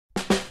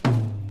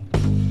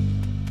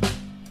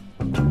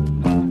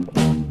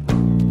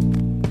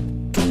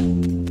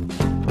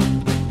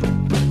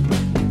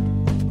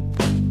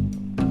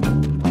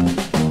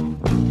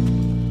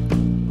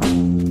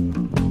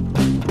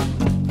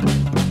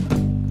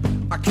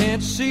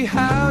can't see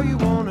how you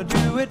wanna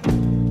do it.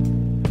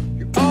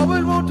 You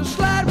always want to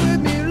slide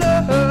with me,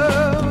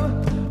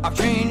 love. I've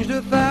changed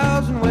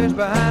 1,000 ways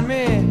behind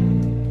me.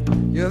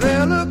 You're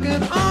there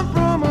looking on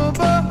from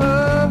above.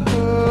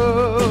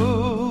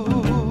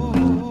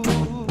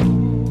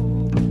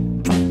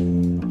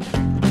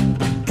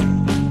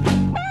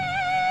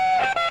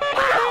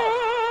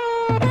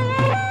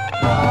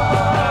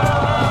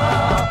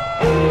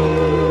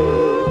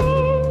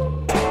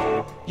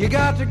 You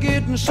got to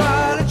get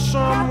inside